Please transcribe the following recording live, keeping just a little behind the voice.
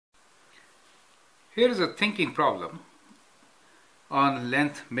Here is a thinking problem on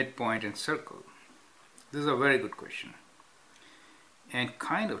length, midpoint and circle. This is a very good question and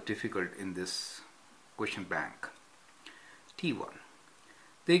kind of difficult in this question bank. T1.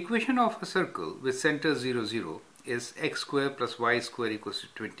 The equation of a circle with center 0, 0 is x square plus y square equals to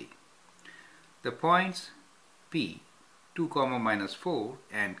 20. The points P 2, minus 4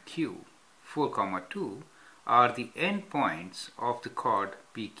 and Q 4, 2 are the endpoints of the chord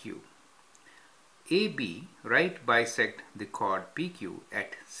PQ. AB right bisect the chord PQ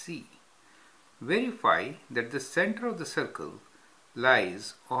at C. Verify that the center of the circle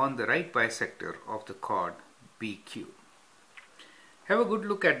lies on the right bisector of the chord BQ. Have a good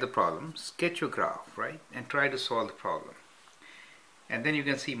look at the problem, sketch your graph, right, and try to solve the problem. And then you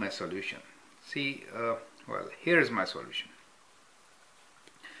can see my solution. See, well, here is my solution.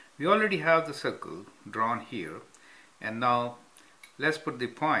 We already have the circle drawn here, and now let's put the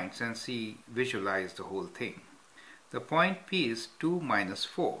points and visualize the whole thing. The point P is 2, minus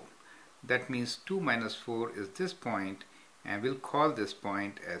 4. That means 2 minus 4 is this point, and we'll call this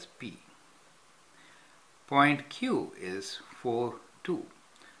point as P. Point Q is 4, 2.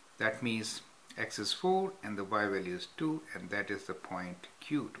 That means x is 4 and the y value is 2, and that is the point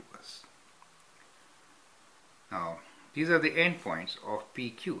Q to us. Now, these are the endpoints of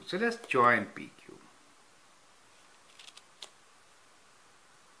PQ. So let's join PQ.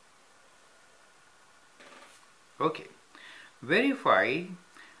 Okay. Verify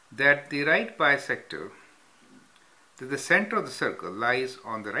that the right bisector, that the center of the circle lies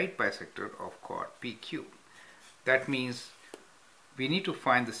on the right bisector of chord PQ. That means we need to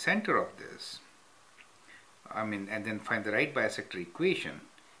find the center of this, and then find the right bisector equation,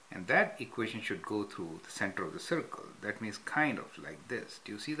 and that equation should go through the center of the circle. That means kind of like this.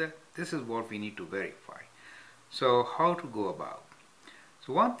 Do you see that? This is what we need to verify. So how to go about?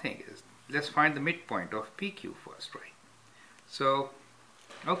 So one thing is, let's find the midpoint of PQ first, right? So,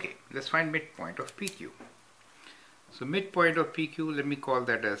 okay, let's find midpoint of PQ. So midpoint of PQ, let me call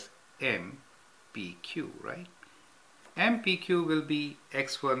that as MPQ, right? MPQ will be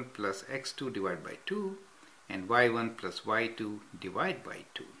x1 plus x2 divided by 2 and y1 plus y2 divided by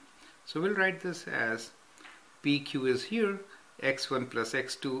 2. So we'll write this as PQ is here, x1 plus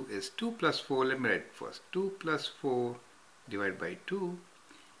x2 is 2 plus 4, let me write it first, 2 plus 4 divided by 2,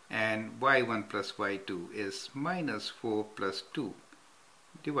 and y1 plus y2 is minus 4 plus 2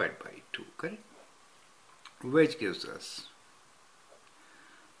 divided by 2, correct? Which gives us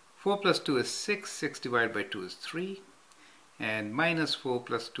 4 plus 2 is 6, 6 divided by 2 is 3, and minus 4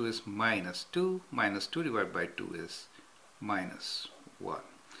 plus 2 is minus 2, minus 2 divided by 2 is minus 1.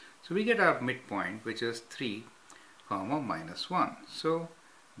 So we get our midpoint, which is 3, minus 1. So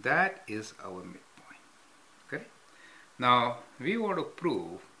that is our midpoint. Okay. Now we want to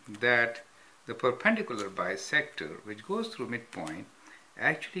prove that the perpendicular bisector, which goes through midpoint,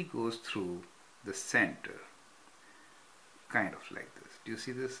 actually goes through the center, kind of like this. Do you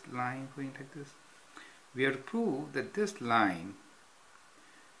see this line going like this? We have to prove that this line,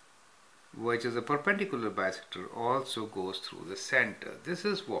 which is a perpendicular bisector, also goes through the center. This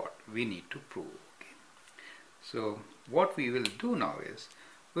is what we need to prove. Okay. So what we will do now is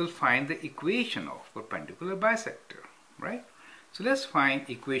we'll find the equation of perpendicular bisector, right? So let's find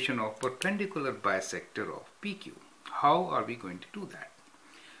equation of perpendicular bisector of PQ. How are we going to do that?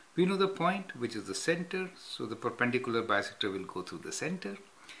 We know the point, which is the center, so the perpendicular bisector will go through the center.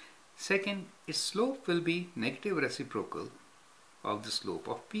 Second, its slope will be negative reciprocal of the slope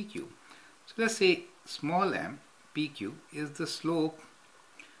of PQ. So let's say small m, PQ, is the slope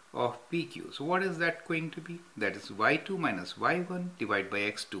of PQ. So what is that going to be? That is y2 minus y1 divided by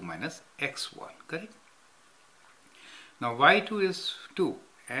x2 minus x1, correct? Now y2 is 2,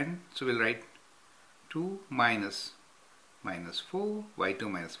 and so we'll write 2 minus 4,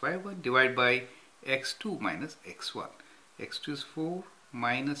 y2 minus y1 divided by x2 minus x1. x2 is 4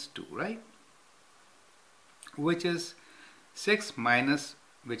 minus 2, right? Which is 6 minus,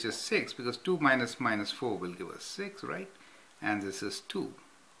 which is 6, because 2 minus 4 will give us 6, right? And this is 2.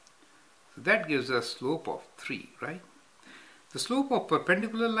 So that gives us slope of 3, right? The slope of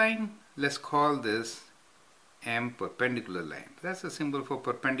perpendicular line, let's call this M perpendicular line. That's the symbol for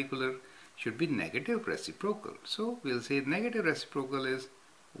perpendicular, should be negative reciprocal. So we'll say negative reciprocal is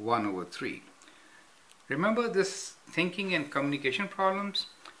 1 over 3. Remember this thinking and communication problems,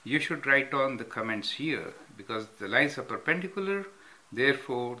 you should write on the comments here, because the lines are perpendicular,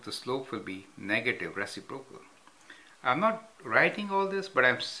 therefore the slope will be negative reciprocal. I'm not writing all this, but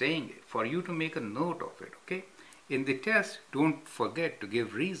I'm saying it for you to make a note of it, okay? In the test, don't forget to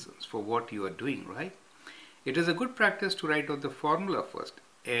give reasons for what you are doing, right? It is a good practice to write out the formula first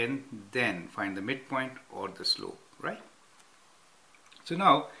and then find the midpoint or the slope, right? So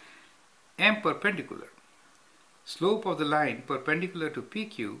now M perpendicular, slope of the line perpendicular to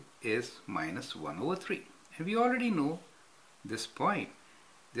PQ is minus 1 over 3. And we already know this point.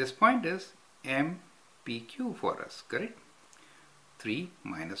 This point is MPQ for us, correct? 3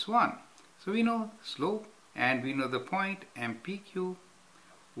 minus 1. So we know slope and we know the point MPQ,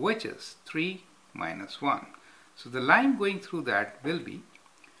 which is 3 minus 1. So the line going through that will be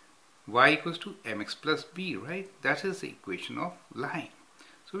y equals to mx plus b, right? That is the equation of line.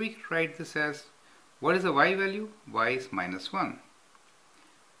 So we can write this as, what is the y value? Y is minus 1.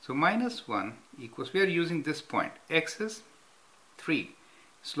 So minus 1 equals, we are using this point, x is 3.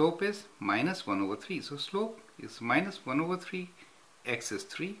 Slope is minus 1 over 3. So slope is minus 1 over 3, x is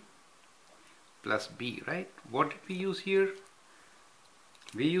 3 plus b, right? What did we use here?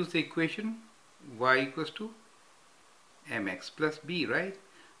 We use the equation y equals to mx plus b, right?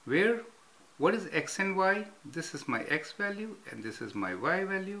 Where, what is x and y? This is my x value and this is my y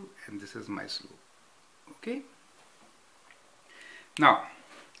value and this is my slope. Okay? Now,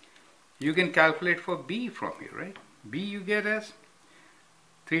 you can calculate for b from here, right? b you get as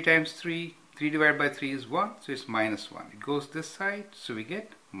 3 times 3, 3 divided by 3 is 1, so it's minus 1. It goes this side, so we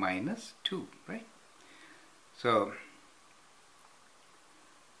get minus 2, right? So,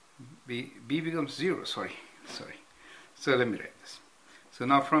 b becomes 0, sorry. So let me write this. So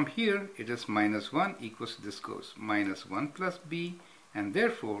now from here, it is minus 1 equals, this goes minus 1 plus b, and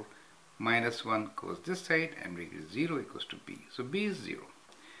therefore, minus 1 goes this side, and we get 0 equals to b. So b is 0.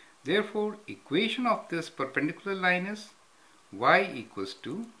 Therefore, equation of this perpendicular line is y equals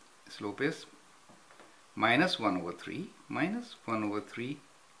to, slope is minus 1 over 3 minus 1 over 3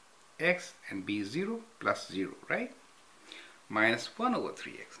 x, and b is 0 plus 0, right? Minus 1 over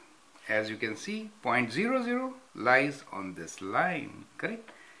 3x. As you can see, point 0, 0 lies on this line,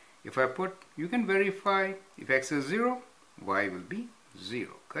 correct? If I put, you can verify, if x is 0, y will be 0,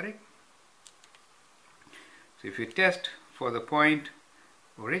 correct? So if you test for the point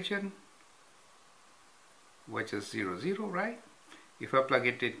origin, which is 0, 0, right? If I plug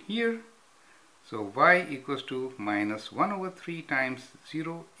it in here, so y equals to minus 1 over 3 times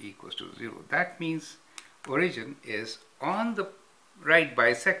 0 equals to 0. That means origin is on the right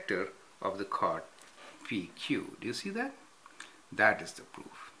bisector of the chord PQ. Do you see that? That is the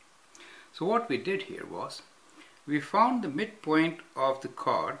proof. So what we did here was, we found the midpoint of the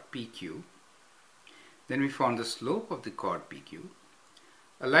chord PQ, then we found the slope of the chord PQ.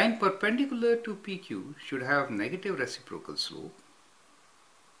 A line perpendicular to PQ should have negative reciprocal slope.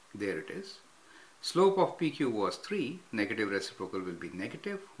 There it is. Slope of PQ was 3, negative reciprocal will be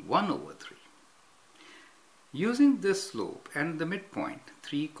negative 1 over 3. Using this slope and the midpoint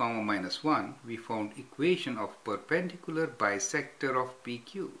 3 comma minus 1, we found equation of perpendicular bisector of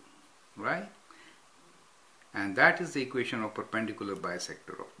PQ, right? And that is the equation of perpendicular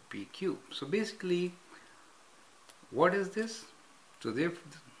bisector of PQ. So basically, what is this? So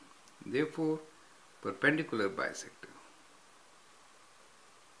therefore perpendicular bisector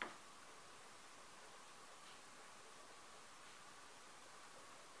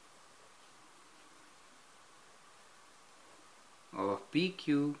of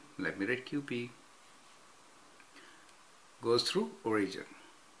PQ, let me write QP, goes through origin.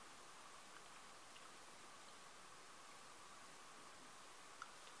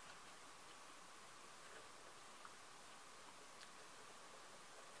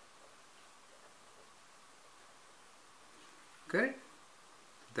 Correct?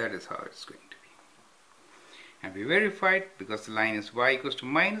 That is how it's going to be. And we verified because the line is y equals to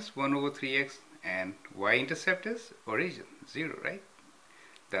minus 1 over 3x and y-intercept is origin, 0, right?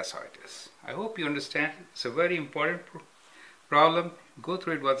 That's how it is. I hope you understand. It's a very important problem. Go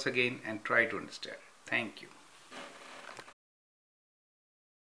through it once again and try to understand it. Thank you.